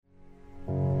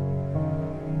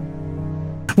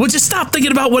Would you stop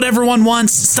thinking about what everyone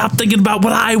wants? Stop thinking about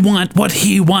what I want, what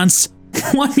he wants,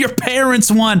 what your parents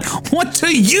want. What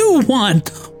do you want?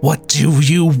 What do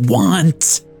you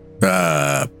want?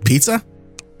 Pizza?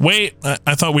 Wait,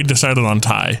 I thought we decided on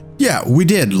tie. Yeah, we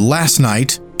did last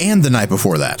night and the night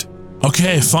before that.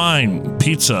 Okay, fine.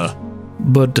 Pizza.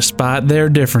 But despite their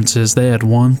differences, they had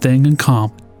one thing in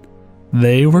common.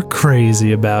 They were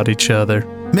crazy about each other.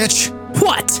 Mitch.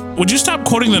 What? Would you stop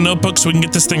quoting the Notebook so we can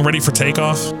get this thing ready for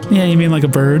takeoff? Yeah, you mean like a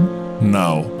bird?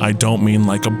 No, I don't mean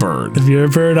like a bird. If you're a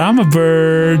bird, I'm a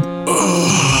bird.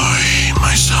 I hate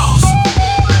myself.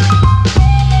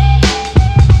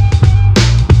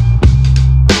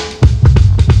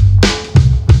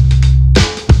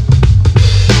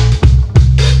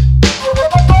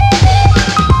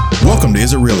 Welcome to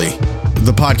Is It Really?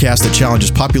 The podcast that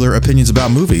challenges popular opinions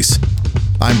about movies.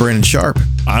 I'm Brandon Sharp.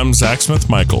 I'm Zach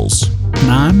Smith-Michaels.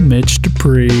 And I'm Mitch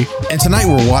Dupree. And tonight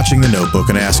we're watching The Notebook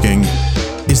and asking,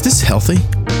 is this healthy?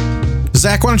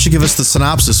 Zach, why don't you give us the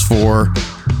synopsis for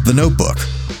The Notebook?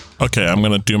 Okay, I'm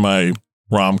going to do my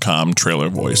rom-com trailer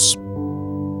voice.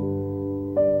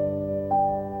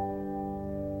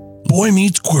 Boy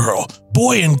meets girl.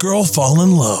 Boy and girl fall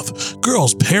in love.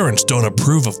 Girl's parents don't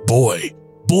approve of boy.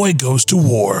 Boy goes to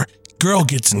war. Girl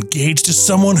gets engaged to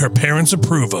someone her parents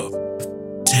approve of.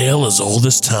 Tale as old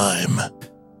as time.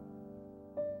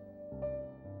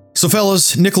 So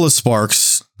fellas, Nicholas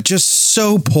Sparks, just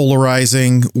so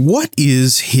polarizing. What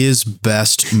is his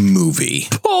best movie?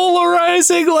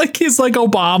 Polarizing like he's like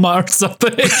Obama or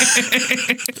something.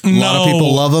 A lot of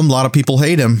people love him. A lot of people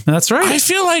hate him. That's right. I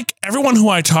feel like everyone who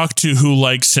I talk to who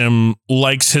likes him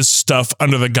likes his stuff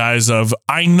under the guise of,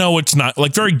 I know it's not,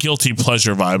 like very guilty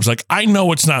pleasure vibes. Like, I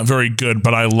know it's not very good,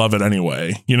 but I love it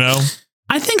anyway, you know?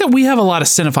 I think we have a lot of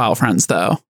cinephile friends,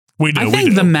 though. We do. I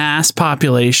think the mass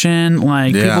population,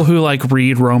 like people who like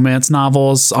read romance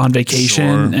novels on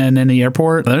vacation and in the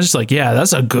airport, they're just like, yeah,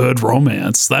 that's a good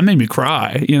romance. That made me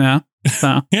cry, you know?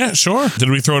 So. Yeah, sure.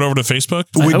 Did we throw it over to Facebook?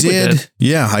 We did.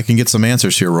 Yeah, I can get some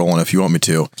answers here rolling if you want me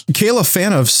to. Kayla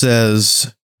Fanov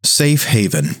says, Safe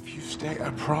Haven. If you stay, I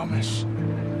promise.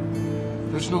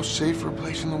 There's no safer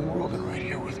place in the world than right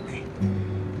here with me.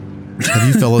 Have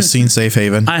you fellas seen Safe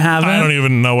Haven? I haven't. I don't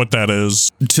even know what that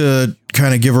is. To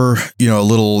kind of give her, a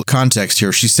little context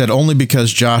here, she said only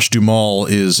because Josh Duhamel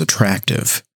is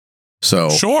attractive. So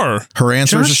sure, her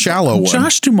answer is a shallow one.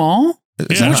 Josh Duhamel?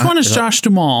 Yeah. Which one is Josh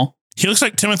Duhamel? He looks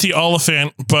like Timothy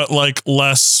Oliphant, but like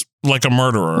less like a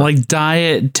murderer. Like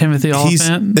diet Timothy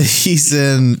Oliphant? He's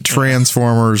in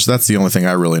Transformers. That's the only thing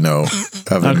I really know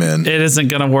of him in. It isn't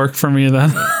going to work for me then.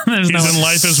 He's in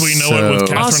Life as We Know It with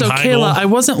Katherine Also, Heigl. Kayla, I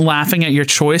wasn't laughing at your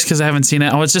choice because I haven't seen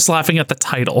it. I was just laughing at the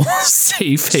title,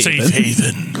 Safe Haven. Safe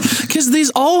Haven.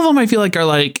 Because all of them I feel like are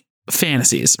like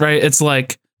fantasies, right? It's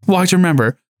like, well, to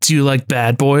remember, do you like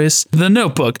Bad Boys? The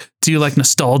Notebook. Do you like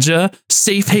nostalgia?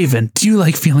 Safe Haven. Do you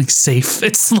like feeling safe?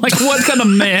 It's like, what kind of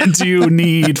man do you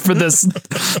need for this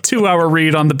 2-hour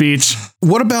read on the beach?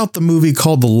 What about the movie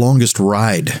called The Longest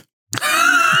Ride?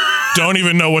 Don't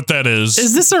even know what that is.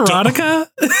 Is this erotica?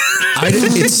 I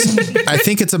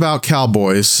think it's about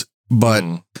cowboys, but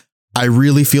I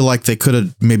really feel like they could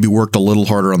have maybe worked a little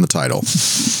harder on the title.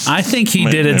 I think he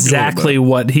did exactly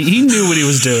what he knew what he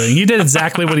was doing. He did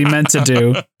exactly what he meant to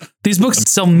do. These books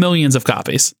sell millions of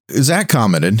copies. Zach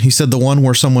commented. He said the one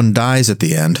where someone dies at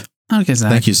the end. Okay,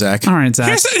 Zach. Thank you, Zach. All right, Zach.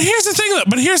 Here's the thing, though.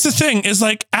 But here's the thing is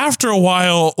like after a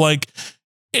while, like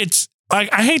it's like,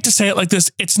 I hate to say it like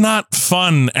this, it's not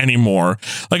fun anymore.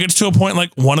 Like it's to a point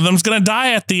like one of them's going to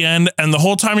die at the end. And the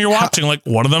whole time you're watching, like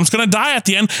one of them's going to die at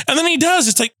the end. And then he does.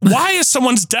 It's like, why is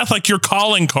someone's death like your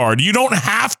calling card? You don't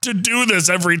have to do this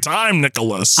every time,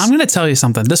 Nicholas. I'm going to tell you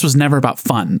something. This was never about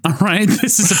fun. All right.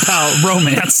 This is about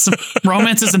romance.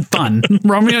 Romance isn't fun.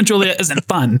 Romeo and Juliet isn't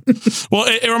fun. Well,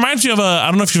 it reminds me of I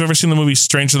don't know if you've ever seen the movie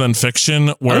Stranger Than Fiction,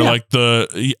 where like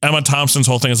the Emma Thompson's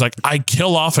whole thing is like, I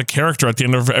kill off a character at the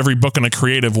end of every book in a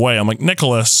creative way. I'm like,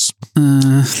 Nicholas.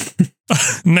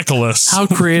 Nicholas. How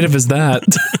creative is that?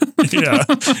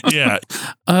 Yeah.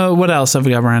 What else have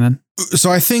we got, Brandon? So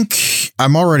I think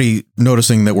I'm already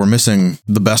noticing that we're missing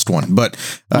the best one, but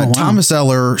Thomas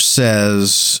Eller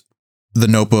says The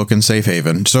Notebook and Safe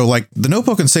Haven. So like The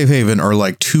Notebook and Safe Haven are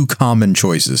like two common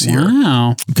choices here.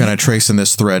 Wow. Kind of tracing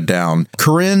this thread down.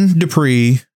 Corinne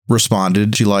Dupree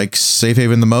responded. She likes Safe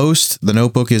Haven the most. The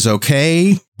Notebook is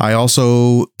okay. I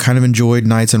also kind of enjoyed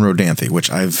Nights in Rodanthe,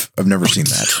 which I've never seen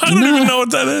that. I don't even know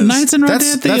what that is. Nights in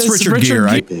Rodanthe. That's Richard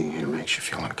Gere. Being here makes you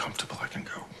feel uncomfortable. I can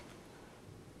go.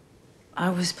 I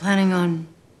was planning on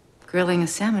grilling a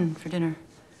salmon for dinner.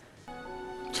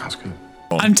 Sounds good.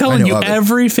 I'm telling you,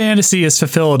 every fantasy is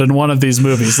fulfilled in one of these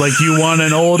movies. Like, you want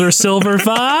an older silver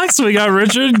fox? We got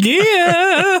Richard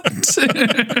Gere.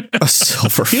 A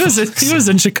silver He was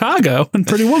in Chicago in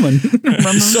Pretty Woman.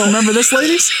 Remember this,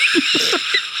 ladies?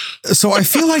 So I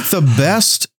feel like the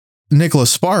best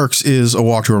Nicholas Sparks is A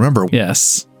Walk to Remember.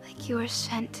 Yes. Like you were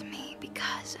sent to me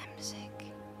because I'm sick.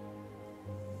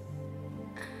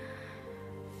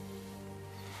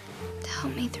 To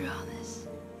help me through all this.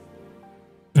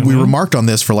 We remarked on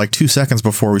this for like 2 seconds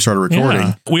before we started recording.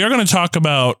 Yeah. We are going to talk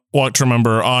about Walk to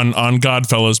Remember on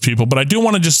Godfellas, people, but I do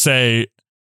want to just say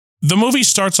the movie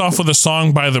starts off with a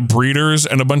song by the Breeders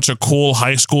and a bunch of cool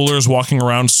high schoolers walking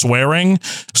around swearing.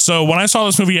 So when I saw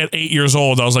this movie at 8 years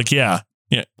old, I was like, yes,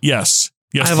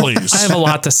 please. I have a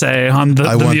lot to say on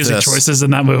the music choices in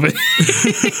that movie.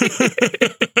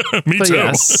 Me too.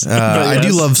 Yes. I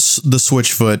do love the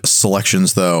Switchfoot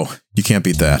selections, though. You can't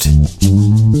beat that.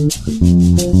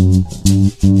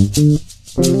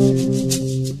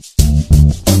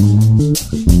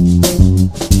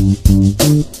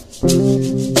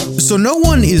 So no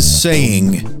one is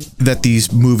saying that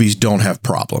these movies don't have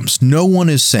problems. No one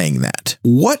is saying that.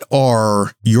 What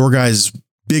are your guys'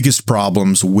 biggest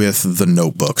problems with The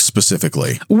Notebook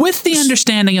specifically? With the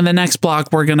understanding in the next block,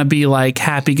 we're going to be like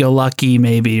happy-go-lucky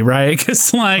maybe, right?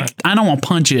 Because I don't want to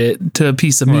punch it to a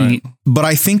piece of meat. But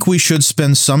I think we should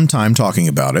spend some time talking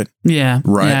about it. Yeah.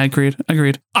 Right. Yeah,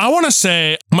 agreed. I want to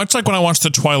say, much like when I watched the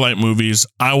Twilight movies,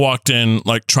 I walked in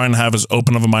like trying to have as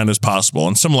open of a mind as possible.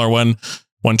 And similar, when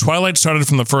Twilight started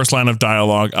from the first line of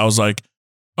dialogue, I was like,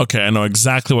 okay, I know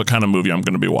exactly what kind of movie I'm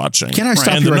going to be watching. Can I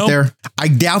stop you right there? I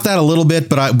doubt that a little bit,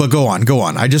 but go on. I want to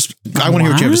hear what you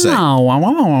have to say.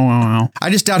 I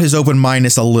just doubt his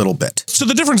open-mindedness a little bit. So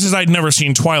the difference is I'd never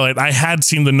seen Twilight. I had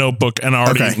seen The Notebook and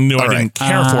already knew I didn't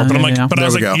care for it. But I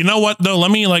was like, you know what though?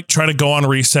 Let me like try to go on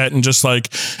reset and just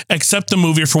like accept the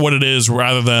movie for what it is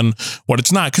rather than what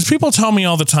it's not. Because people tell me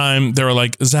all the time, they're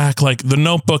like, Zach, like The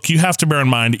Notebook, you have to bear in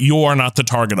mind, you are not the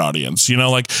target audience. You know,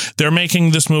 like they're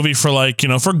making this movie for like,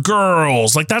 for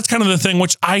girls. Like that's kind of the thing,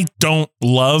 which I don't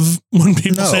love when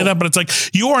people say that, but it's like,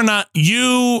 you are not,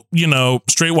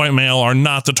 straight white male are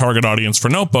not the target audience for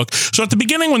Notebook. So at the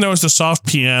beginning, when there was the soft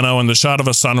piano and the shot of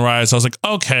a sunrise, I was like,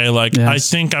 okay, like I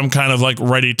think I'm kind of like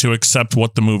ready to accept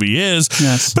what the movie is,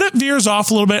 but it veers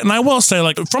off a little bit. And I will say,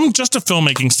 like, from just a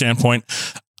filmmaking standpoint,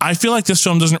 I feel like this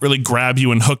film doesn't really grab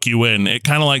you and hook you in. It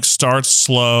kind of like starts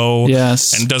slow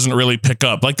and doesn't really pick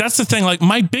up. Like that's the thing. Like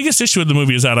my biggest issue with the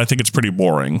movie is that I think it's pretty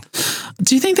boring.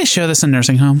 Do you think they show this in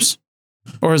nursing homes?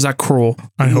 Or is that cruel?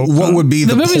 I hope what would be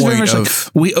the movie's point very much of...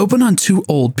 like, we open on two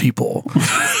old people.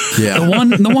 Yeah.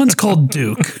 The one's called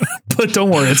Duke, but don't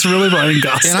worry, it's really Ryan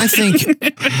Gosling. And I think,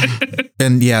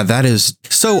 that is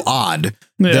so odd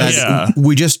that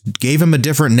we just gave him a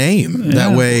different name.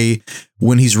 That way,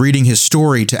 when he's reading his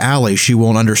story to Allie, she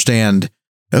won't understand.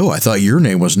 Oh, I thought your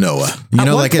name was Noah. At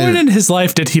what point in his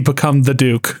life did he become the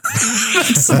Duke?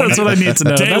 that's what I need to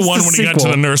know. Day one when he got to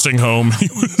the nursing home. He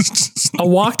was just... A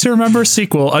Walk to Remember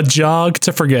sequel, A Jog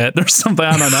to Forget, or something.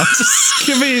 I don't know. Just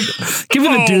give me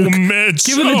the Duke. Mitch.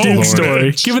 Give me the Duke story.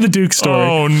 Mitch. Give me the Duke story.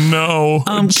 Oh no.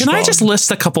 Can I just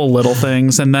list a couple little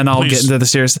things and then I'll get into the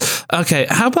series? Okay,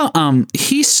 how about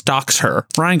he stalks her,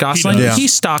 Ryan Gosling. He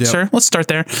stalks her. Let's start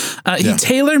there. He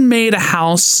tailor-made a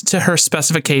house to her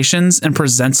specifications and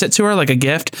presents it to her like a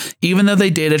gift, even though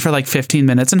they dated for like 15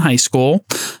 minutes in high school.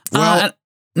 Well,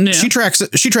 she tracks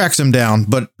him down,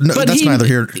 but that's neither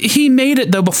here. He made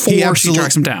it though before she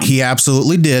tracks him down. He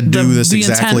absolutely did do this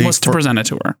exactly. The intent was to present it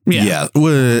to her. Yes.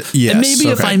 And maybe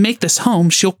if I make this home,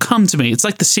 she'll come to me. It's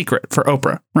like The Secret for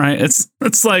Oprah, right?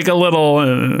 It's like a little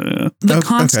the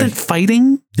constant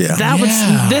fighting. Yeah,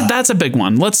 that's a big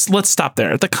one. Let's stop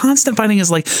there. The constant fighting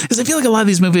is like, because I feel like a lot of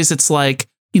these movies, it's like,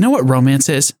 you know what romance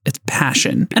is? It's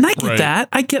passion. And I get that.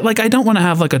 I get like, I don't want to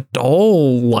have like a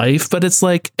dull life, but it's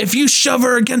like, if you shove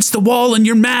her against the wall and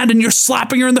you're mad and you're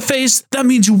slapping her in the face, that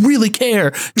means you really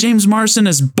care. James Marsden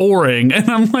is boring.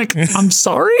 And I'm like, I'm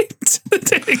sorry?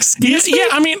 Excuse me? Yeah,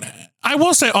 I mean, I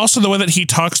will say also the way that he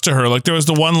talks to her, like there was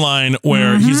the one line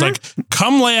where he's like,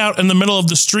 come lay out in the middle of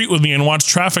the street with me and watch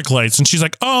traffic lights. And she's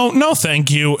like, oh, no,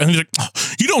 thank you. And he's like, oh,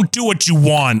 you don't do what you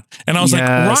want. And I was like,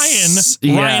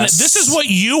 Ryan, this is what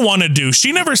you want to do.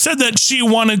 She never said that she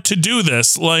wanted to do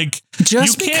this. Like,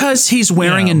 just because he's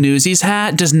wearing a Newsies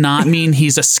hat does not mean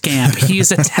he's a scamp.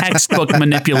 He's a textbook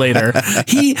manipulator.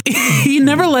 He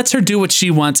never lets her do what she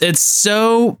wants. It's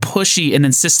so pushy and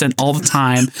insistent all the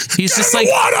time. He's just like,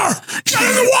 water! Get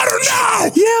in the water now!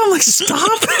 Yeah, I'm like,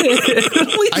 stop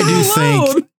it. I do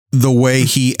think the way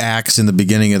he acts in the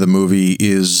beginning of the movie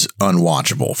is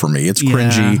unwatchable for me. It's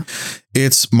cringy. Yeah.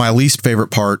 It's my least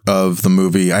favorite part of the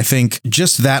movie. I think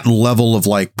just that level of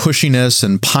like pushiness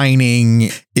and pining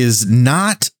is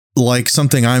not like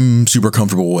something I'm super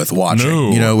comfortable with watching,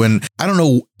 No. you know, and I don't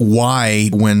know why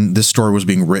when this story was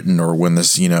being written or when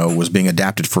this, you know, was being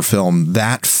adapted for film,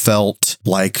 that felt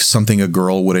like something a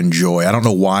girl would enjoy. I don't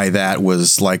know why that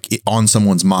was like on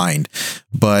someone's mind,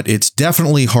 but it's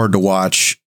definitely hard to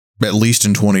watch, at least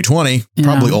in 2020,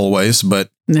 probably always, but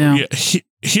Yeah.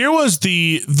 Here was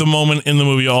the moment in the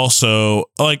movie also,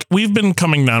 like we've been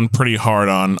coming down pretty hard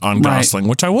on Gosling,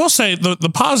 which I will say the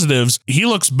positives, he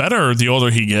looks better the older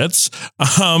he gets.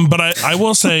 But I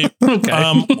will say, you're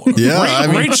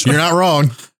not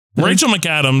wrong. Rachel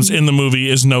McAdams in the movie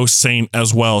is no saint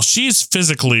as well. She's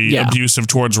physically abusive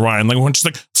towards Ryan. Like when she's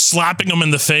like slapping him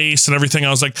in the face and everything, I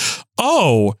was like,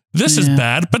 oh, this is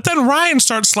bad. But then Ryan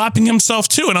starts slapping himself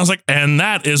too. And I was like, and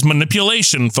that is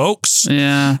manipulation, folks.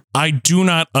 Yeah. I do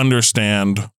not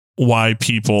understand why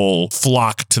people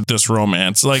flock to this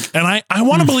romance. Like, and I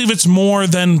want to believe it's more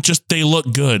than just they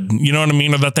look good. You know what I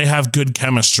mean? Or that they have good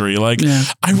chemistry. Like,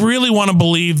 I really want to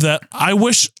believe that. I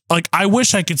wish I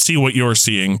could see what you're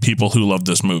seeing, people who love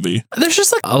this movie. There's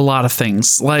just like a lot of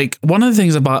things. Like one of the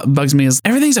things that bugs me is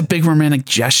everything's a big romantic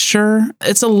gesture.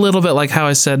 It's a little bit like how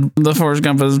I said the Forrest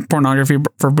Gump is pornography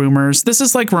for boomers. This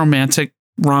is like romantic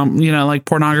like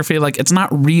pornography. Like it's not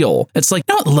real. It's like,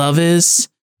 you know what love is?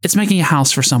 It's making a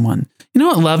house for someone. You know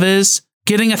what love is?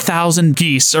 Getting 1,000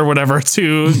 geese or whatever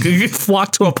to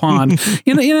flock to a pond.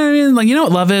 You know what I mean? Like, you know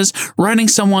what love is? Writing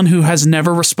someone who has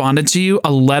never responded to you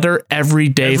a letter every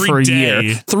day for a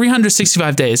year.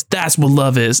 365 days. That's what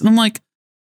love is. And I'm like,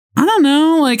 I don't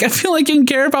know. Like, I feel like you can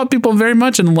care about people very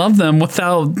much and love them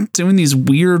without doing these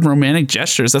weird romantic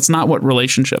gestures. That's not what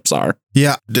relationships are.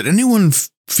 Yeah. Did anyone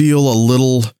feel a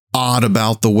little odd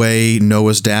about the way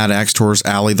Noah's dad acts towards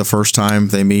Allie the first time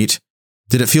they meet?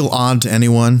 Did it feel odd to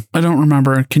anyone? I don't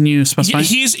remember. Can you specify?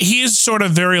 He's sort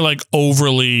of very like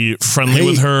overly friendly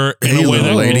with her in a way little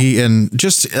that lady, and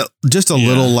just a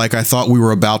little like I thought we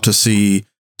were about to see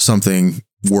something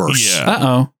worse. Yeah.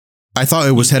 Uh-oh. I thought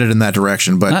it was headed in that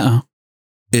direction, but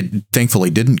it thankfully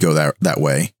didn't go that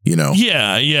way, you know?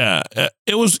 Yeah.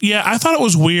 It was, I thought it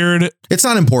was weird. It's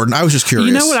not important. I was just curious.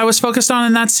 You know what I was focused on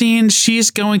in that scene?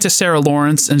 She's going to Sarah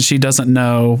Lawrence and she doesn't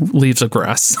know Leaves of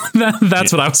Grass.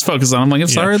 That's what I was focused on. I'm like, I'm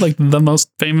sorry, like the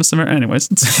most famous American. Anyways.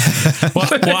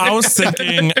 well, I was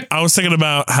thinking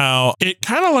about how it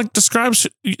kind of like describes,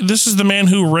 this is the man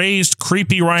who raised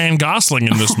creepy Ryan Gosling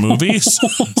in this movie.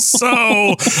 So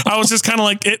I was just kind of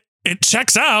like, it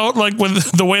checks out like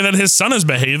with the way that his son is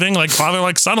behaving, like father,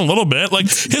 like son a little bit. Like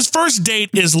his first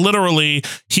date is literally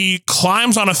he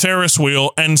climbs on a Ferris wheel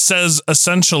and says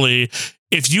essentially,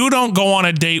 if you don't go on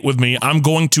a date with me, I'm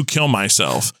going to kill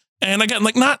myself. And again,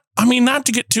 like not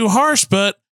to get too harsh,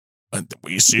 but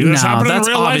we see this happen in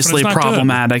real life. That's obviously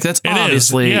problematic. That's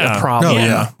obviously a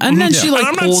problem. And then she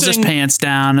like pulls his pants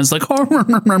down and is like, and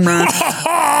I'm like,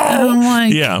 I don't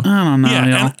know.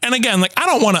 Yeah. And again, like I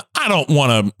don't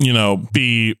want to,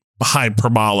 be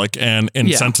hyperbolic and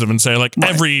insensitive and say like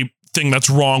everything that's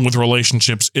wrong with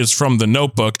relationships is from The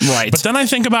Notebook. Right. But then I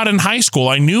think about in high school,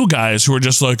 I knew guys who were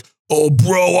just like, oh,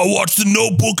 bro, I watched The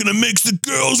Notebook and it makes the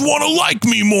girls want to like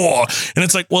me more. And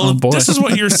it's like, well, if this is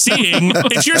what you're seeing.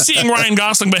 If you're seeing Ryan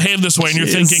Gosling behave this way and you're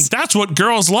thinking that's what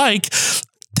girls like,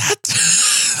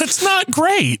 that's not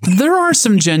great. There are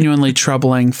some genuinely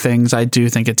troubling things I do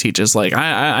think it teaches. Like,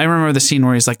 I remember the scene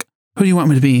where he's like, who do you want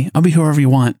me to be? I'll be whoever you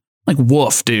want. Like,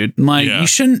 woof, dude. Like, you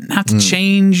shouldn't have to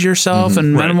change yourself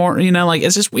and like,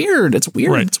 it's just weird. It's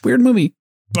weird. Right. It's a weird movie.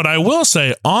 But I will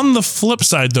say, on the flip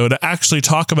side, though, to actually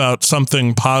talk about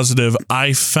something positive,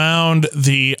 I found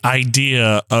the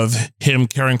idea of him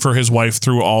caring for his wife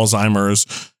through Alzheimer's,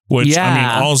 which, I mean,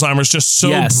 Alzheimer's just so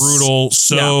brutal,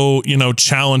 so,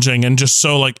 challenging, and just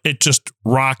so, like, it just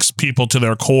rocks people to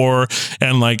their core.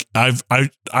 And, like, I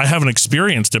haven't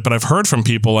experienced it, but I've heard from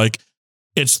people, like,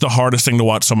 it's the hardest thing to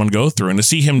watch someone go through. And to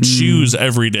see him choose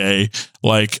every day,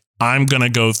 like, I'm going to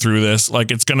go through this.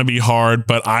 Like, it's going to be hard,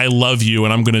 but I love you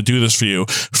and I'm going to do this for you.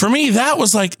 For me, that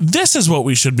was like, this is what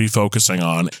we should be focusing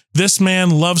on. This man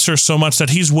loves her so much that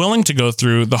he's willing to go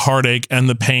through the heartache and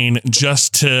the pain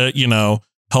just to,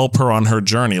 help her on her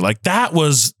journey. Like, that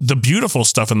was the beautiful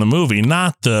stuff in the movie,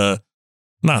 not this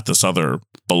other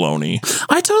baloney.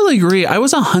 I totally agree. I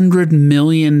was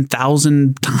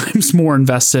 100,000,000 times more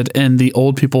invested in the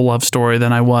old people love story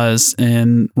than I was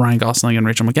in Ryan Gosling and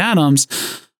Rachel McAdams.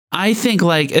 I think,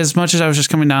 like, as much as I was just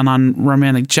coming down on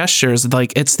romantic gestures,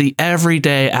 like, it's the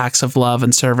everyday acts of love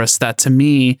and service that, to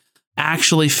me,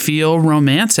 actually feel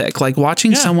romantic. Like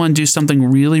watching someone do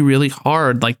something really, really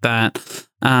hard like that.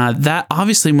 That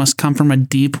obviously must come from a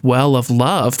deep well of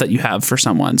love that you have for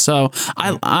someone. So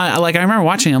I remember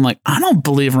watching. I'm like, I don't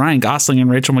believe Ryan Gosling and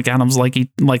Rachel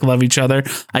McAdams love each other.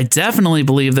 I definitely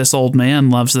believe this old man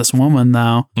loves this woman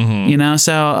though. You know,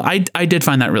 so I did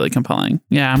find that really compelling.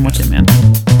 Yeah, I'm with you, man.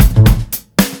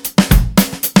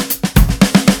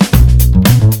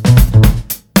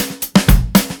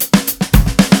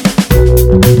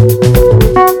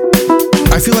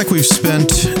 I feel like we've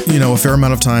spent, a fair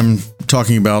amount of time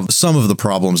talking about some of the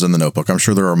problems in The Notebook. I'm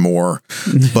sure there are more,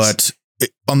 but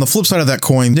on the flip side of that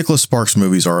coin, Nicholas Sparks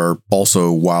movies are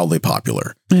also wildly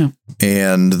popular. Yeah.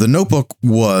 And The Notebook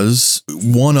was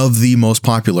one of the most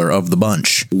popular of the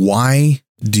bunch. Why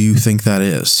do you think that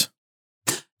is?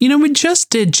 We just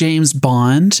did James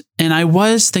Bond, and I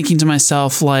was thinking to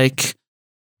myself, like,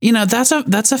 that's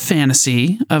a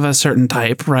fantasy of a certain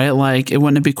type, right? Like,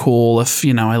 wouldn't it be cool if,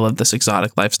 I lived this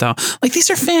exotic lifestyle? Like,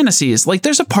 these are fantasies. Like,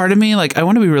 there's a part of me, like, I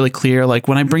want to be really clear. Like,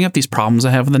 when I bring up these problems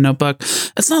I have with The Notebook,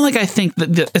 it's not like I think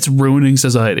that it's ruining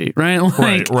society, right?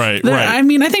 Like, right. I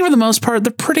mean, I think for the most part,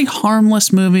 they're pretty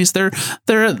harmless movies. They're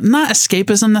not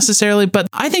escapism necessarily, but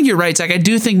I think you're right, Zach. I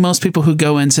do think most people who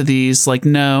go into these, like,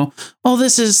 no, well,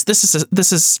 this is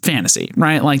fantasy,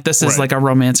 right? Like, this is like a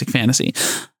romantic fantasy.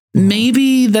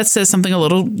 Maybe that says something a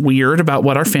little weird about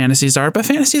what our fantasies are, but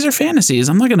fantasies are fantasies.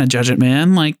 I'm not going to judge it,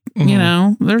 man. Like,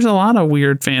 there's a lot of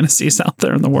weird fantasies out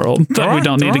there in the world that we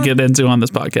don't need to get into on this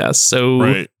podcast. So,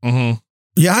 right.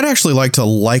 Yeah, I'd actually like to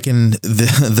liken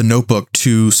the Notebook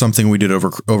to something we did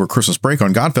over Christmas break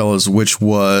on Godfellas, which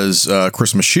was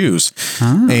Christmas Shoes.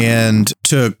 And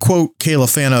to quote Kayla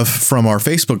Fanoff from our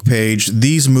Facebook page,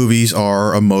 these movies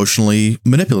are emotionally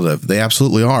manipulative. They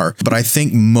absolutely are. But I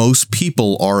think most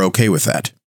people are okay with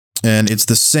that. And it's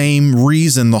the same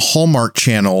reason the Hallmark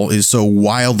Channel is so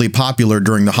wildly popular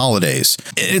during the holidays.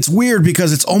 It's weird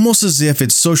because it's almost as if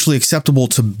it's socially acceptable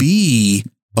to be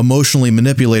emotionally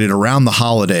manipulated around the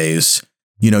holidays.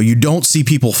 You don't see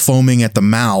people foaming at the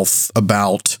mouth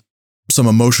about some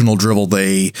emotional drivel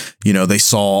they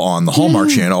saw on the Hallmark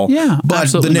Channel. Yeah,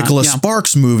 but the Nicholas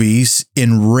Sparks movies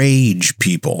enrage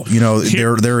people.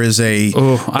 There is a.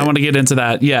 Oh, I want to get into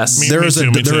that. Yes, there is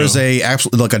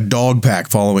absolutely like a dog pack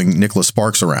following Nicholas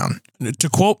Sparks around. To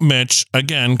quote Mitch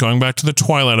again, going back to the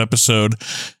Twilight episode,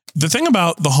 the thing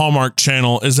about the Hallmark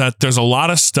Channel is that there's a lot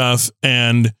of stuff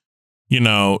and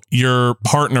your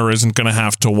partner isn't going to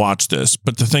have to watch this.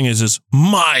 But the thing is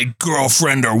my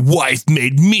girlfriend or wife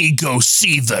made me go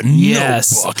see The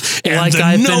Notebook. And like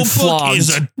The Notebook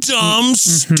is a dumb,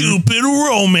 stupid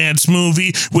romance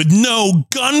movie with no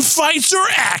gunfights or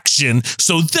action.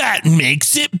 So that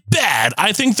makes it bad.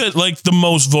 I think that like the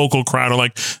most vocal crowd are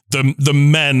like the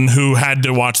men who had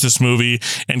to watch this movie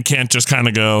and can't just kind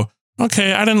of go,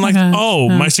 okay, I didn't like.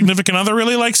 My significant other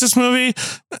really likes this movie.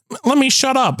 Let me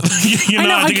shut up.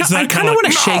 I kind of want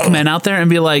to shake men out there and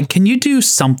be like, "Can you do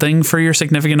something for your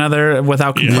significant other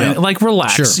without complaining? Like,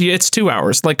 relax. Sure. It's 2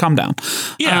 hours. Like, calm down."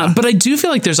 Yeah. But I do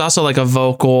feel like there's also like a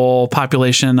vocal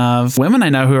population of women I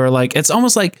know who are like, it's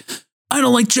almost like, I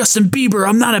don't like Justin Bieber.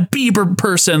 I'm not a Bieber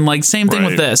person. Like, same thing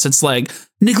with this. It's like,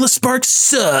 Nicholas Sparks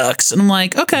sucks. And I'm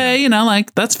like, okay,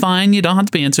 like, that's fine. You don't have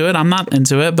to be into it. I'm not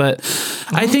into it. But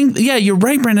I think, you're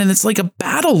right, Brendan. It's like a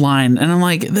battle line. And I'm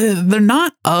like, they're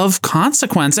not of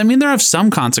consequence. I mean, they're of some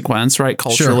consequence, right?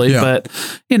 Culturally. Sure, yeah. But,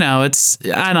 it's,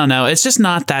 I don't know. It's just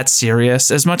not that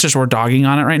serious. As much as we're dogging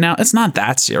on it right now, it's not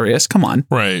that serious. Come on.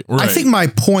 Right. I think my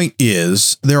point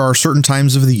is there are certain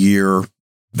times of the year,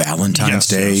 Valentine's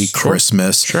Day,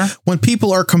 Christmas, when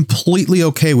people are completely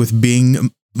okay with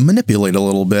being manipulated a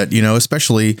little bit,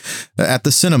 especially at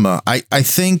the cinema. I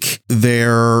think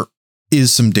there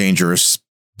is some dangerous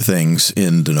things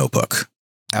in The Notebook.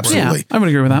 Absolutely. Yeah, I would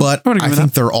agree with that. But I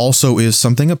think there also is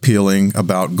something appealing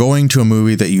about going to a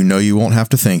movie that you won't have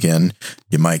to think in.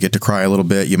 You might get to cry a little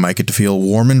bit. You might get to feel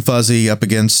warm and fuzzy up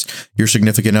against your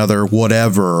significant other,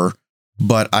 whatever.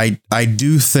 But I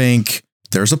do think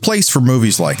there's a place for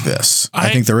movies like this. I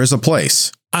think there is a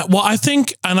place. I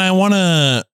think, and I want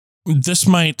to, this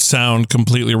might sound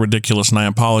completely ridiculous and I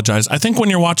apologize. I think when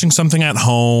you're watching something at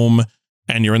home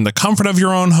and you're in the comfort of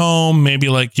your own home, maybe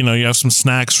like, you have some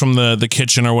snacks from the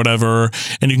kitchen or whatever,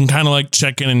 and you can kind of like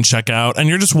check in and check out, and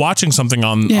you're just watching something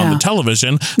on the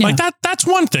television, like that's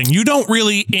one thing. You don't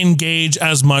really engage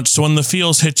as much. So when the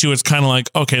feels hit you, it's kind of like,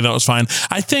 okay, that was fine.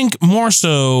 I think more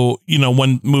so,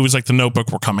 when movies like The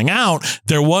Notebook were coming out,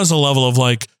 there was a level of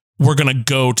like, we're going to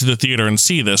go to the theater and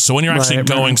see this. So when you're actually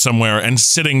going somewhere and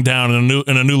sitting down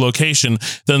in a new location,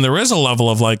 then there is a level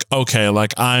of like, okay,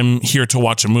 like I'm here to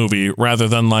watch a movie rather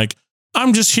than like,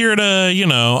 I'm just here to,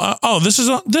 this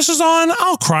is on.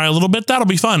 I'll cry a little bit. That'll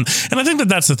be fun. And I think that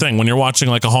that's the thing when you're watching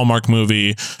like a Hallmark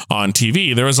movie on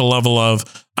TV. There is a level of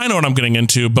I know what I'm getting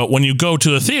into, but when you go to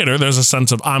the theater, there's a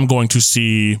sense of I'm going to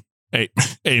see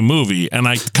a movie, and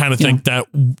I kind of think that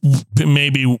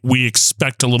maybe we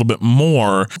expect a little bit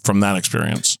more from that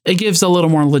experience. It gives a little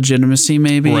more legitimacy,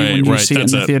 maybe when you see it in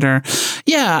the theater.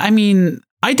 Yeah, I mean,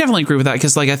 I definitely agree with that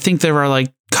because, like, I think there are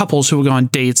like couples who will go on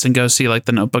dates and go see like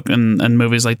The Notebook and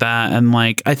movies like that, and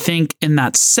like I think in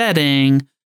that setting,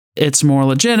 it's more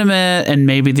legitimate, and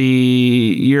maybe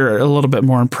you're a little bit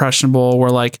more impressionable. Where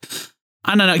like,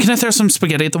 I don't know, can I throw some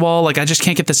spaghetti at the wall? Like, I just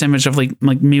can't get this image of like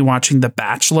me watching The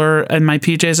Bachelor in my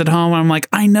PJs at home. I'm like,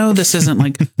 I know this isn't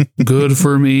like good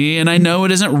for me, and I know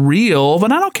it isn't real,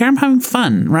 but I don't care. I'm having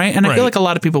fun, right? And I feel like a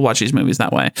lot of people watch these movies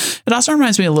that way. It also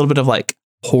reminds me a little bit of like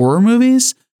horror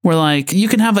movies where like you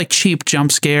can have like cheap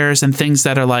jump scares and things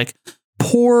that are like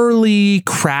poorly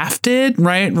crafted,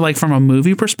 right? Like from a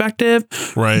movie perspective,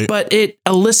 right? But it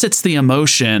elicits the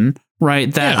emotion,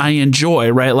 right? That I enjoy,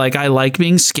 right? Like I like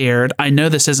being scared. I know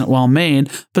this isn't well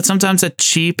made, but sometimes a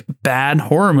cheap, bad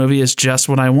horror movie is just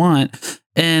what I want.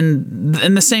 And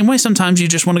in the same way, sometimes you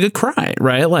just want a good cry,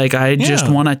 right? Like I just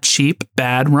want a cheap,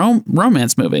 bad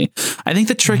romance movie. I think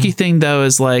the tricky thing though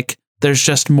is like, there's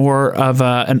just more of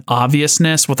an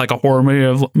obviousness with like a horror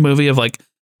movie of like,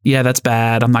 yeah, that's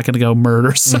bad. I'm not going to go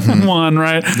murder someone,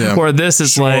 right? Yeah. Or this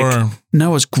is like,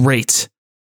 Noah's great.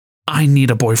 I need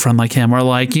a boyfriend like him. Or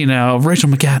like, Rachel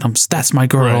McAdams, that's my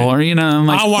girl. Right. Or, I'm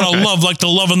like, I want to love like the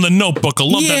love in the Notebook, a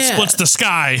love that splits the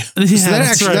sky. Yeah,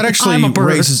 so that actually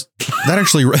raises,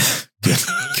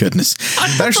 goodness.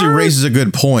 That actually raises a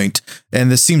good point. And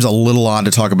this seems a little odd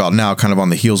to talk about now, kind of on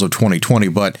the heels of 2020.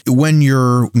 But when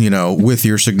you're, with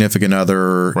your significant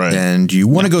other and you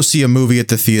want to go see a movie at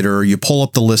the theater, you pull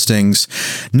up the listings.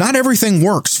 Not everything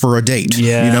works for a date.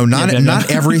 Yeah.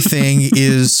 Not everything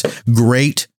is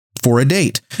great for a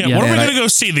date. Yeah, what are we going to go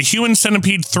see? The Human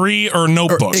Centipede 3 or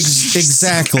Notebook?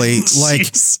 Exactly.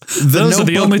 Like those are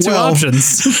the only two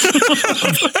options.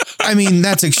 I mean,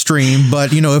 that's extreme,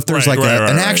 but if there's an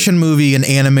action movie, an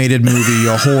animated movie,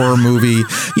 a horror movie,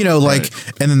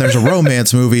 and then there's a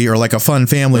romance movie or like a fun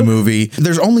family movie,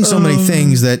 there's only so many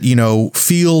things that,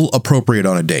 feel appropriate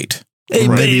on a date. Hey,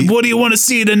 babe, what do you want to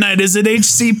see tonight? Is it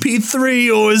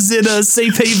HCP3 or is it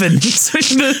Safe Haven?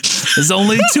 There's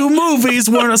only two movies.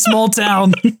 We're in a small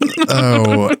town.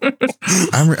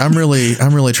 I'm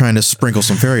really trying to sprinkle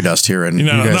some fairy dust here, and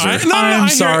I'm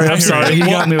sorry. He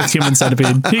got me with Human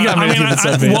Centipede.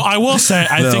 Well, I will say,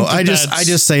 I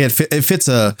just say if it's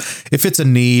a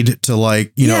need to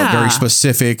like a very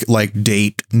specific like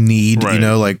date need,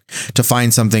 like to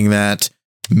find something that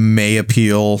may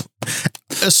appeal,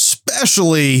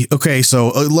 especially so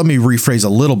let me rephrase a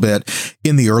little bit.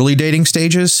 In the early dating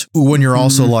stages, when you're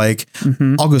also like,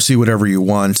 I'll go see whatever you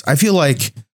want. I feel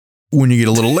like when you get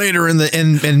a little later in the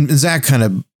and Zach kind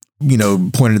of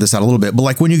pointed this out a little bit, but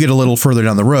like when you get a little further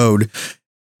down the road,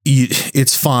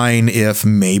 it's fine if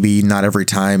maybe not every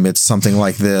time it's something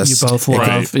like this. You both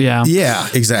love, yeah,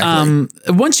 exactly.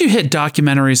 Once you hit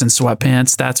documentaries and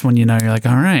sweatpants, that's when you're like,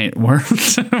 all right, we're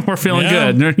feeling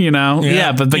good. But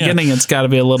the beginning it's got to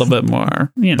be a little bit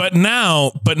more. But now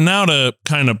to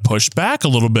kind of push back a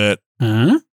little bit,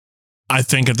 I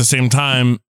think at the same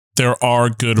time, there are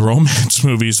good romance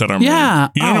movies that are made. Yeah.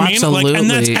 You know what I mean? Absolutely.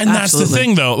 Like, that's the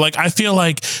thing though. Like, I feel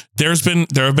like there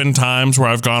have been times where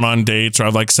I've gone on dates or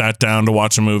I've like sat down to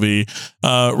watch a movie.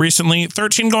 Recently,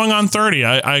 13 going on 30.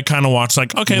 I kind of watched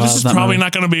like, okay, this is probably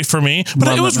not going to be for me,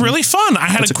 but it was really fun. I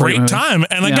had a great time.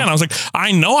 And again, I was like,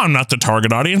 I know I'm not the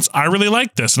target audience. I really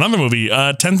like this. Another movie,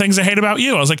 10 Things I Hate About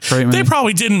You. I was like, they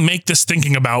probably didn't make this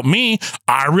thinking about me.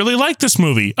 I really like this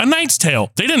movie. A Knight's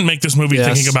Tale. They didn't make this movie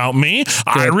thinking about me.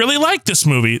 I really like this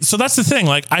movie. So that's the thing.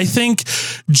 Like, I think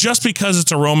just because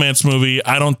it's a romance movie,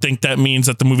 I don't think that means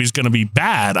that the movie's going to be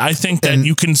bad. I think that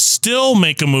you can still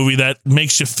make a movie that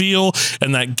makes you feel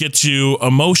and that gets you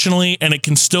emotionally, and it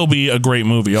can still be a great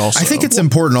movie also. I think it's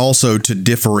important also to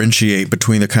differentiate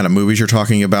between the kind of movies you're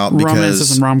talking about, because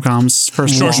romances and rom-coms,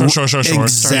 first of all. Sure.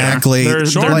 Exactly.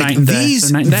 Like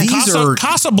these are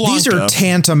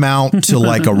tantamount to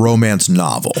like a romance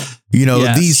novel.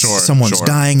 Someone's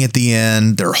dying at the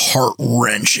end. They're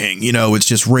heart-wrenching. It's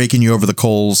just raking you over the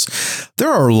coals. There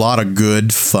are a lot of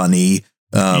good, funny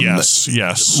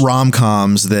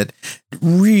rom-coms that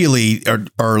really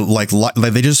are like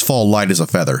they just fall light as a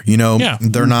feather.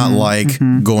 They're not like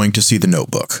going to see The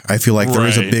Notebook. I feel like there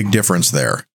is a big difference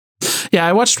there. Yeah,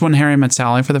 I watched When Harry Met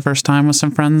Sally for the first time with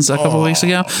some friends a couple of weeks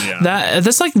ago. Yeah.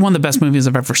 That's like one of the best movies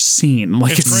I've ever seen.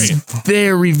 Like, it's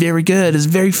very, very good. It's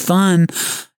very fun.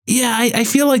 Yeah, I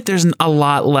feel like there's a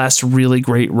lot less really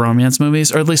great romance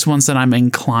movies, or at least ones that I'm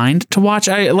inclined to watch.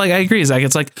 I agree, Zach.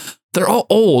 It's like they're all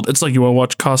old. It's like, you want to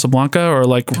watch Casablanca or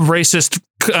like racist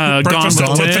Gone with the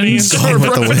Wind? Gone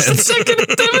with the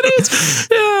Wind.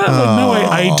 Yeah, no,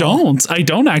 I don't. I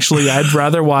don't actually. I'd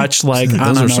rather watch like,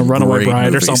 I don't know, Runaway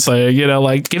Bride movies. or something. You know,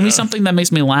 like give me something that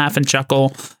makes me laugh and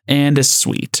chuckle and is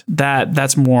sweet.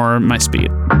 That's more my speed.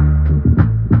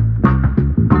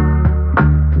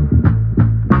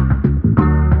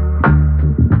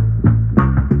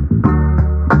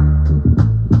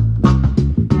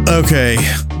 Okay,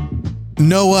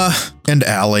 Noah and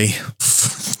Allie.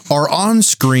 Are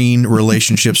on-screen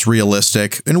relationships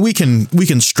realistic? And we can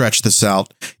stretch this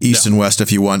out east and west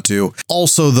if you want to.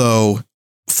 Also, though,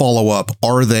 follow up,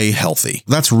 are they healthy?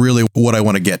 That's really what I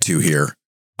want to get to here.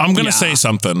 I'm going to say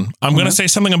something. I'm going to say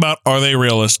something about, are they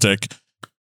realistic?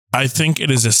 I think it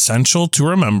is essential to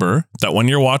remember that when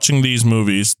you're watching these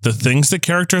movies, the things the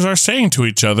characters are saying to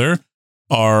each other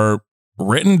are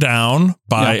written down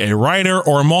by a writer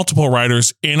or multiple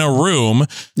writers in a room.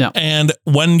 Yeah. And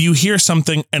when you hear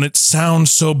something and it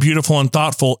sounds so beautiful and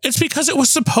thoughtful, it's because it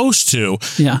was supposed to.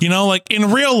 Yeah. You know, like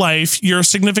in real life, your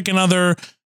significant other,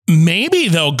 maybe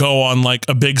they'll go on like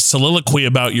a big soliloquy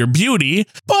about your beauty.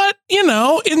 But, you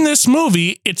know, in this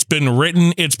movie, it's been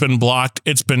written, it's been blocked,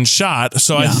 it's been shot.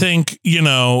 So I think, you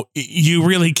know, you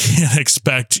really can't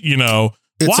expect, you know,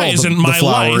 It's why all isn't the my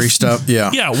flowery life stuff?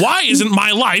 Yeah. Yeah, why isn't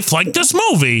my life like this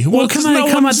movie? Well, can I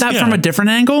come at that from a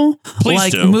different angle? Please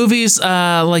like do. movies,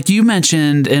 like you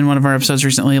mentioned in one of our episodes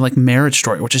recently, like Marriage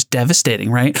Story, which is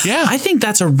devastating, right? Yeah. I think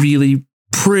that's a really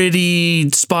pretty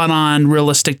spot on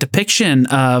realistic depiction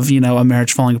of, you know, a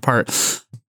marriage falling apart.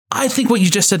 I think what you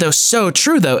just said, though, is so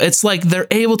true, though. It's like they're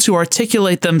able to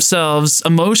articulate themselves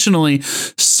emotionally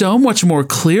so much more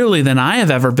clearly than I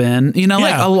have ever been. You know,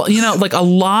 like a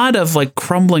lot of like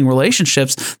crumbling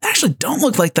relationships actually don't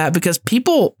look like that because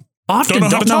people often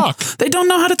don't know. They don't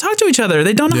know how to talk to each other.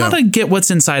 They don't know how to get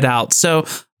what's inside out. So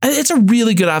it's a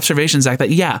really good observation, Zach,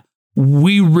 that,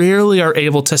 we rarely are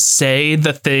able to say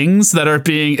the things that are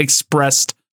being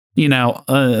expressed, you know,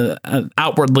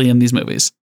 outwardly in these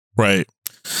movies. Right.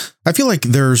 I feel like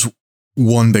there's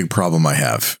one big problem I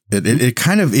have. It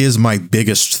kind of is my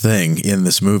biggest thing in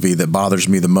this movie that bothers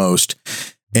me the most.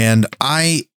 And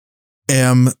I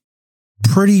am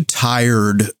pretty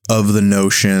tired of the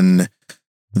notion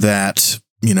that,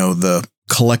 you know, the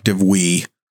collective we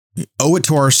owe it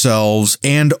to ourselves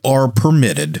and are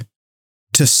permitted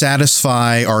to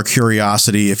satisfy our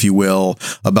curiosity, if you will,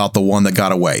 about the one that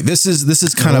got away. This is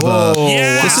kind of a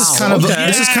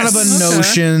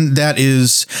notion that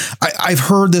is, I've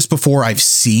heard this before. I've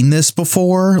seen this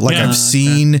before. Like I've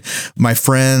seen my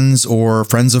friends or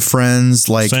friends of friends,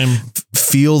 like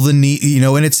feel the need, you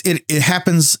know, and it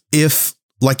happens if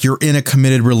like you're in a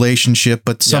committed relationship,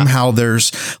 but somehow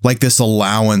there's like this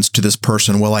allowance to this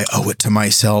person. Well, I owe it to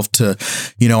myself to,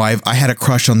 you know, I had a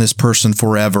crush on this person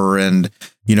forever. And,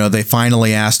 you know, they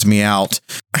finally asked me out.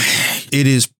 It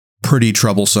is pretty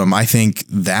troublesome. I think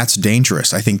that's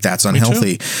dangerous. I think that's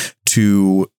unhealthy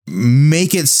to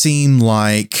make it seem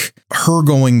like her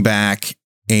going back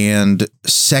and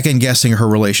second guessing her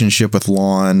relationship with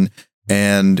Lon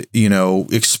and, you know,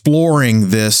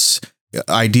 exploring this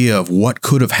idea of what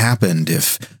could have happened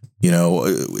if, you know,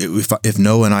 if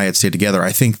Noah and I had stayed together.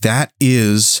 I think that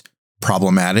is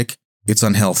problematic. It's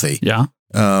unhealthy. Yeah.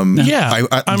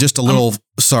 Just a little,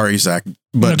 sorry, Zach,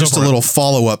 but just a little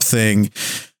follow-up thing.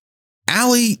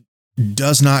 Allie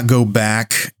does not go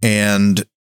back and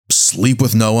sleep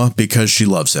with Noah because she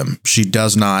loves him. She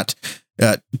does not.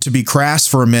 To be crass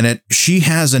for a minute, she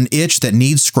has an itch that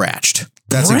needs scratched.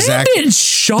 That's Brandon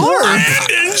Sharp.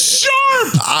 Brandon Sharp.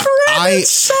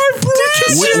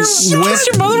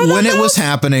 When it was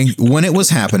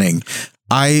happening,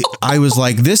 I was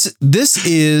like, this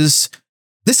is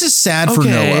sad for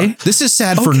Noah. This is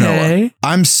sad for Noah.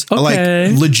 I'm like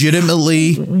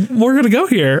legitimately. We're going to go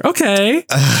here. Okay.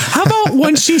 How about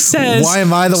when she says, why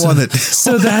am I the one that?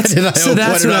 So that's what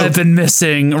I've been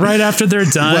missing right after they're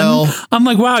done. Well, I'm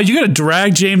like, wow, you got to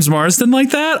drag James Marsden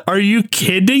like that? Are you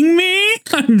kidding me?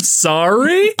 I'm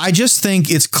sorry. I just think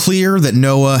it's clear that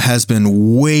Noah has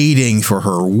been waiting for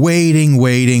her, waiting.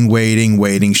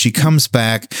 She comes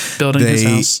back. Building his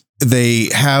house. They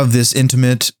have this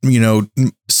intimate, you know,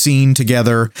 scene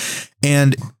together.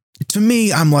 And to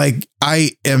me, I'm like,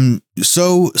 I am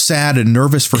so sad and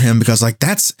nervous for him because like,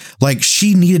 that's like,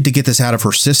 she needed to get this out of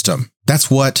her system. That's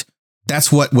what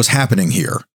was happening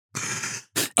here.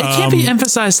 It can't be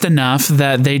emphasized enough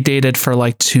that they dated for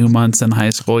like 2 months in high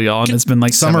school, y'all, and it's been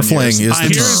like summer 7 fling years. is the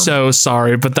I'm term. so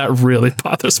sorry, but that really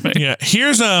bothers me. Yeah,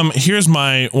 here's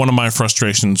one of my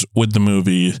frustrations with the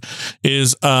movie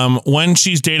is when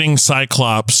she's dating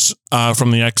Cyclops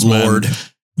from the X-Men. Lord.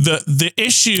 The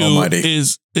issue Almighty.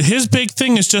 is his big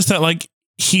thing is just that like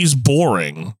he's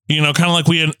boring, kind of like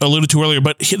we had alluded to earlier.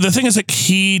 But the thing is like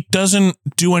he doesn't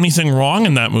do anything wrong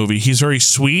in that movie. He's very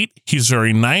sweet. He's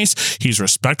very nice. He's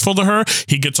respectful to her.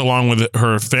 He gets along with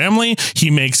her family. He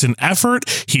makes an effort.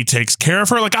 He takes care of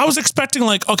her. Like I was expecting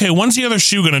like, okay, when's the other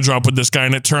shoe going to drop with this guy?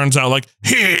 And it turns out like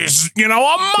he's, a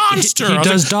monster. He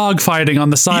does dog fighting on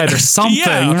the side or something,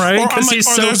 right? Because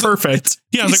he's so perfect.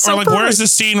 Yeah, where's the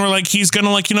scene where like he's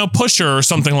gonna like push her or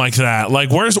something like that?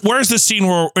 Like where's the scene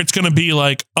where it's gonna be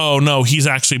like, oh no, he's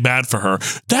actually bad for her?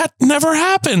 That never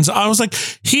happens. I was like,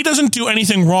 he doesn't do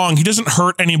anything wrong. He doesn't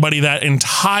hurt anybody that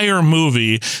entire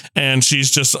movie, and she's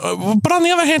just. But on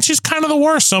the other hand, she's kind of the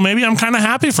worst. So maybe I'm kind of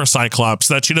happy for Cyclops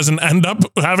that she doesn't end up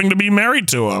having to be married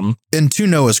to him. And to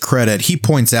Noah's credit, he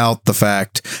points out the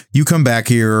fact you come back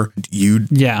here, you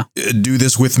do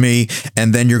this with me,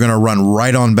 and then you're going to run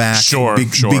right on back. Sure.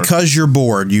 Because you're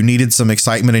bored, you needed some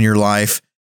excitement in your life.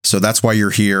 So that's why you're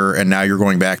here. And now you're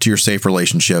going back to your safe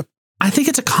relationship. I think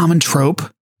it's a common trope.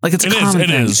 Like it's a common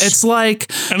thing. It's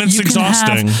like, and it's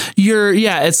exhausting.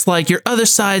 It's like your other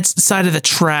side of the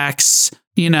tracks.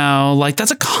 Like that's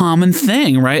a common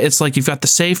thing, right? It's like you've got the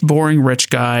safe, boring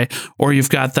rich guy, or you've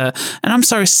got and I'm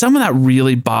sorry, some of that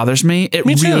really bothers me.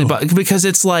 Me really because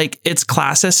it's like, it's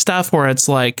classist stuff where it's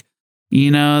like,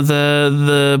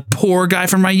 the poor guy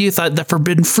from my youth, the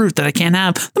forbidden fruit that I can't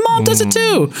have. The mom does it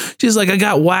too. She's like, I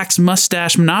got wax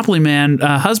mustache Monopoly man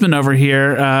husband over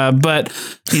here, but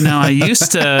I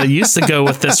used to go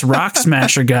with this rock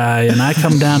smasher guy, and I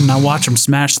come down and I watch him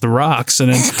smash the rocks, and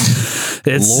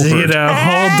it's Lord.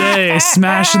 whole day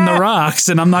smashing the rocks,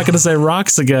 and I'm not going to say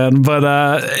rocks again, but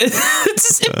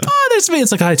it bothers me.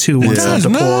 It's like I too once had to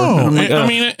pour.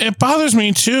 It bothers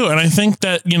me too, and I think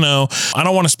that I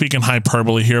don't want to speak in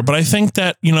hyperbole here, but I think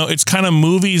that it's kind of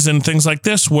movies and things like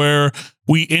this where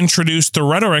we introduce the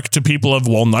rhetoric to people of,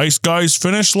 well, nice guys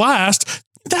finish last.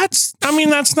 That's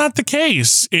not the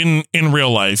case in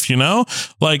real life,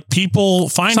 like people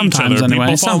find sometimes each other, anyway.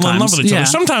 People fall in love with each other.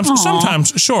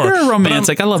 Sometimes, sure. You're a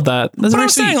romantic. I love that. That's but I'm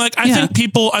saying, like, I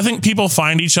think people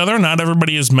find each other. Not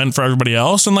everybody is meant for everybody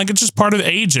else. And like, it's just part of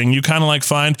aging. You kind of like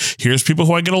find, here's people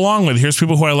who I get along with. Here's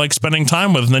people who I like spending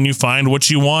time with. And then you find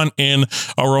what you want in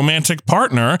a romantic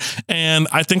partner. And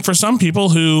I think for some people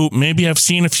who maybe have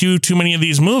seen a few too many of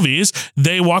these movies,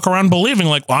 they walk around believing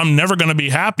like, well, I'm never going to be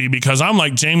happy because I'm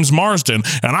like James Marsden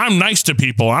and I'm nice to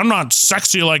people. I'm not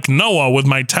sexy like Noah with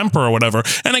my temper or whatever.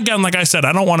 And again, like I said,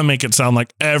 I don't want to make it sound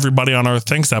like everybody on earth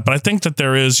thinks that, but I think that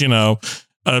there is,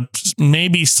 a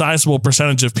maybe sizable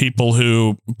percentage of people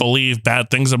who believe bad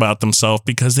things about themselves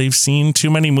because they've seen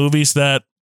too many movies that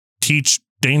teach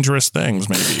dangerous things.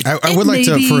 Maybe I would like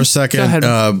to for a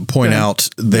second point out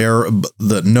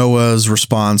the Noah's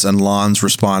response and Lon's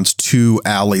response to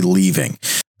Allie leaving.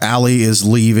 Allie is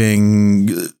leaving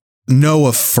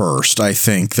Noah first. I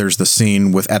think there's the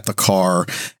scene at the car,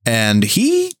 and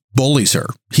he bullies her.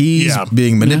 He's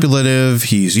being manipulative.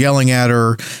 He's yelling at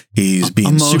her. He's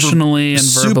being emotionally and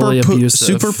verbally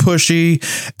abusive. Super pushy.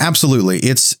 Absolutely.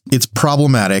 It's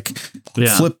problematic.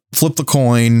 Yeah. Flip the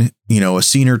coin, a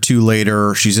scene or two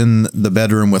later, she's in the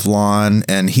bedroom with Lon,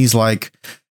 and he's like,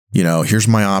 here's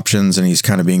my options, and he's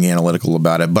kind of being analytical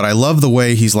about it. But I love the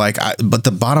way he's like, but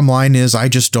the bottom line is I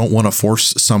just don't want to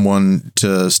force someone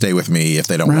to stay with me if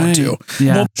they don't want to.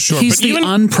 Yeah. Well, sure, he's the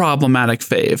unproblematic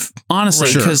fave,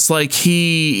 honestly, because like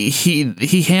he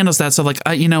handles that. So like,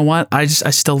 you know what? I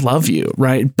still love you.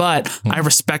 Right. But I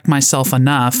respect myself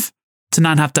enough to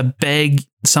not have to beg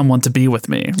someone to be with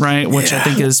me. Right. Which I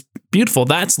think is beautiful.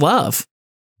 That's love.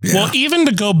 Yeah. Well, even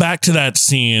to go back to that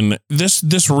scene,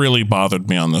 this really bothered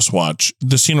me on this watch.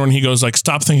 The scene when he goes like,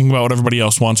 stop thinking about what everybody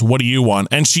else wants. What do you want?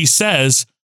 And she says,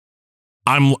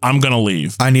 I'm going to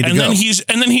leave. I need to go.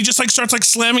 And then he just like starts like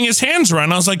slamming his hands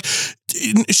around. I was like,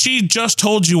 she just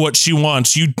told you what she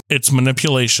wants. It's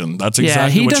manipulation. That's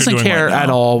exactly what you're doing. He doesn't care right now. at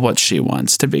all what she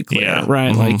wants, to be clear.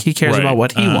 Right. Mm-hmm. Like he cares about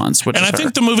what he wants, which and is I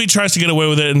think the movie tries to get away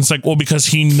with it. And it's like, well, because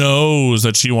he knows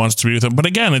that she wants to be with him. But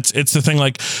again, it's the thing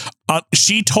like,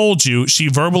 she told you, she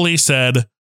verbally said,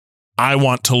 I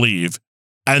want to leave.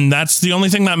 And that's the only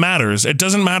thing that matters. It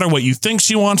doesn't matter what you think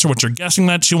she wants or what you're guessing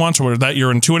that she wants or that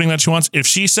you're intuiting that she wants. If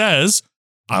she says,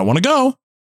 I want to go,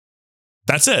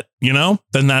 that's it,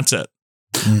 then that's it.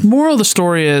 Moral of the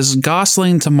story is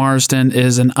Gosling to Marsden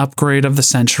is an upgrade of the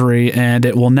century and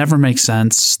it will never make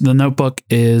sense. The Notebook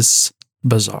is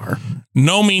bizarre.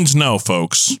 No means no,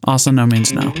 folks. Also, no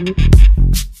means no.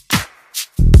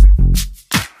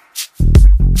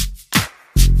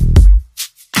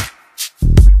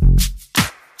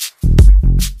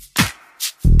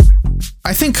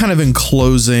 I think kind of in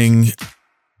closing,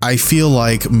 I feel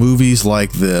like movies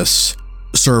like this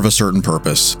serve a certain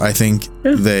purpose. I think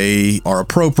they are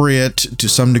appropriate to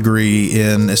some degree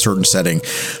in a certain setting.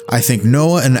 I think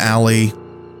Noah and Allie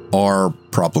are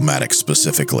problematic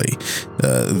specifically.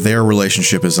 Their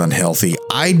relationship is unhealthy.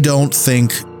 I don't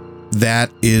think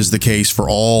that is the case for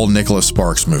all Nicholas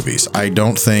Sparks movies. I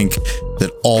don't think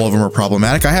that all of them are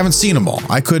problematic. I haven't seen them all.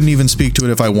 I couldn't even speak to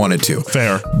it if I wanted to.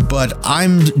 Fair. But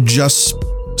I'm just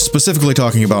specifically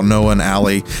talking about Noah and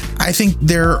Allie. I think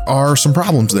there are some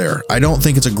problems there. I don't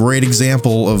think it's a great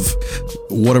example of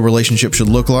what a relationship should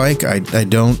look like. I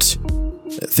don't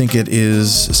think it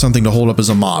is something to hold up as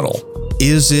a model.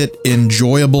 Is it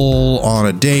enjoyable on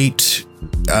a date?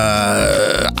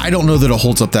 I don't know that it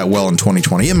holds up that well in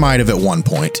 2020. It might have at one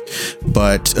point,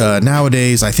 but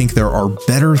nowadays I think there are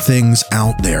better things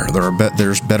out there.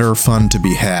 There's better fun to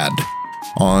be had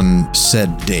on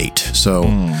said date. So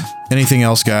anything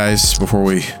else, guys, before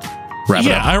we wrap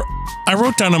it up? I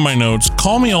wrote down in my notes,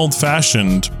 call me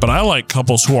old-fashioned, but I like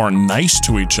couples who are nice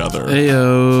to each other.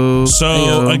 Ayo.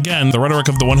 So again, the rhetoric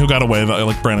of the one who got away,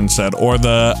 like Brandon said, or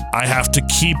the I have to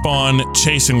keep on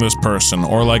chasing this person,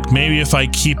 or like maybe if I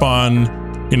keep on,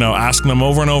 asking them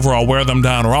over and over, I'll wear them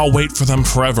down, or I'll wait for them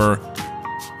forever.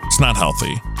 It's not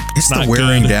healthy. It's not the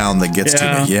wearing good. down that gets to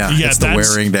me. Yeah, it's the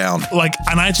wearing down.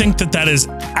 And I think that is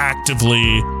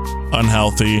actively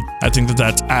unhealthy. I think that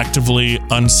that's actively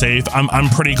unsafe. I'm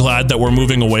pretty glad that we're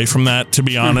moving away from that, to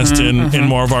be honest, in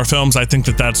more of our films. I think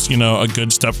that that's, a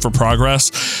good step for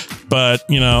progress. But,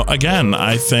 again,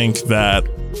 I think that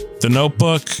The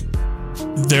Notebook,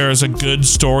 there's a good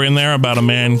story in there about a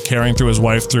man caring through his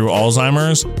wife through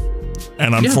Alzheimer's.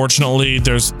 And unfortunately,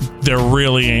 there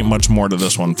really ain't much more to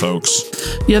this one, folks.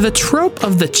 Yeah, the trope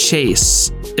of the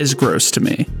chase is gross to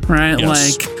me, right?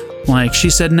 Yes. Like she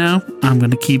said no, I'm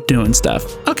going to keep doing stuff.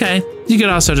 Okay, you could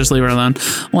also just leave her alone.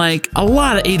 Like, a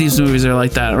lot of 80s movies are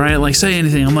like that, right? Like, say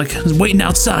anything, I'm like waiting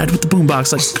outside with the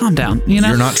boombox, like, calm down,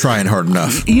 You're not trying hard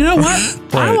enough. You know what?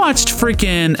 I watched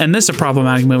freaking, and this is a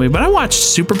problematic movie, but I watched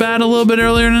Superbad a little bit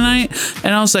earlier tonight,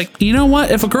 and I was like, you know what?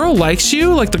 If a girl likes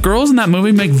you, like the girls in that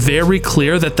movie make very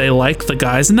clear that they like the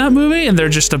guys in that movie, and they're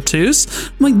just obtuse.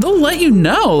 I'm like, they'll let you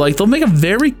know. Like, they'll make it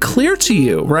very clear to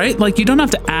you, right? Like, you don't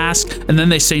have to ask, and then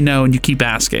they say no, and you keep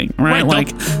asking, right?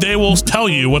 Like, they will tell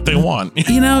you what they want.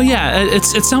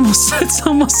 It's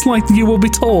almost like you will be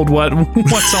told what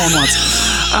someone wants.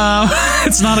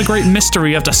 It's not a great mystery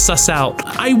you have to suss out.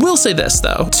 I will say this,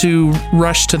 though, to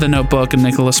rush to The Notebook and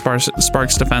Nicholas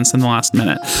Sparks' defense in the last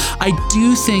minute. I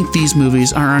do think these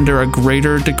movies are under a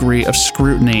greater degree of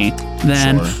scrutiny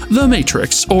than The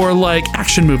Matrix or like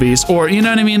action movies, or you know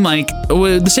what I mean? Like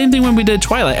the same thing when we did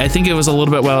Twilight. I think it was a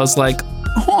little bit, well, I was like,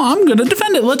 I'm going to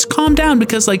defend it. Let's calm down,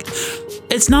 because like,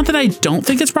 it's not that I don't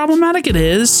think it's problematic. It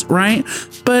is, right?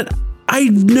 But I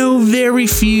know very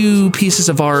few pieces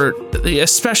of art,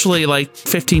 especially like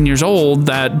 15 years old,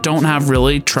 that don't have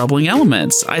really troubling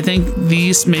elements. I think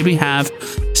these maybe have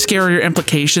scarier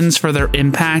implications for their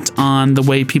impact on the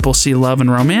way people see love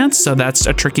and romance. So that's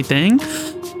a tricky thing.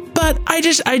 But I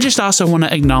just also want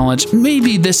to acknowledge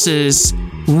maybe this is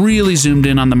really zoomed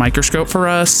in on the microscope for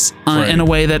us in a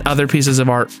way that other pieces of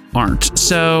art aren't.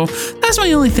 So that's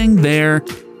my only thing there.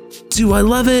 Do I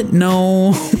love it?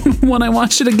 No. When I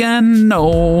watch it again?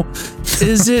 No.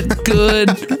 Is it good?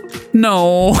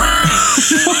 No.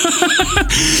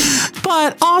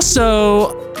 But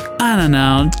also, I don't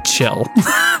know, chill.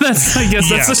 That's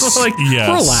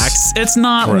relax. It's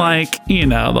not like,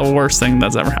 the worst thing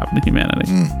that's ever happened to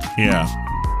humanity. Yeah.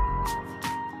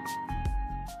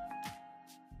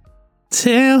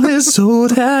 Tale as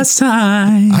old as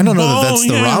time. I don't know that that's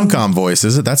the rom-com voice,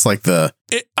 is it? That's like the...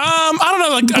 I don't know.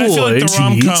 Like, I feel like the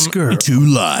rom-com... 2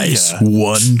 lies,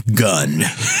 1 gun,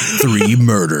 3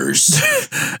 murders.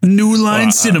 New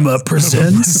Line Cinema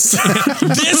presents...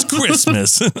 This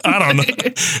Christmas. I don't know.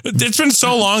 It's been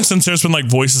so long since there's been like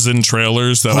voices in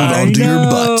trailers that hold on to your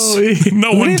butts.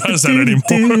 No one does that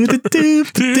anymore.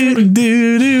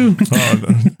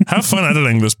 Have fun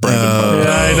editing this, Brandon.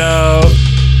 I know.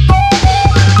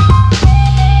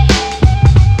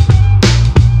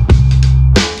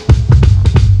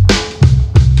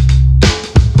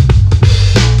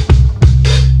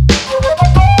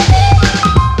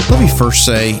 First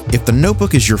say, if The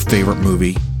Notebook is your favorite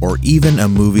movie, or even a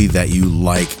movie that you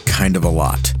like kind of a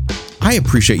lot, I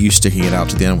appreciate you sticking it out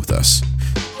to the end with us.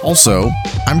 Also,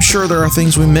 I'm sure there are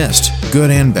things we missed, good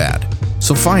and bad.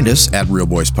 So find us at Real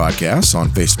Boys Podcasts on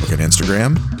Facebook and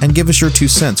Instagram and give us your 2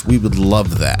 cents. We would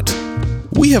love that.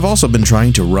 We have also been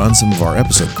trying to run some of our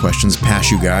episode questions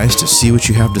past you guys to see what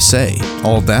you have to say.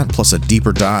 All of that, plus a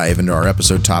deeper dive into our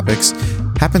episode topics,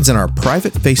 happens in our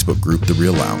private Facebook group, The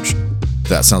Real Lounge. If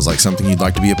that sounds like something you'd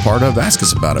like to be a part of, ask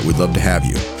us about it. We'd love to have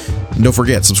you. And don't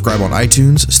forget, subscribe on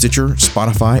iTunes, Stitcher,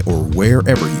 Spotify, or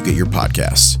wherever you get your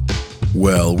podcasts.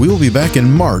 Well, we will be back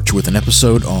in March with an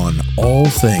episode on all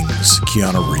things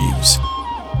Keanu Reeves.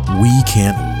 We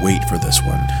can't wait for this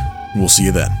one. We'll see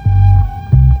you then.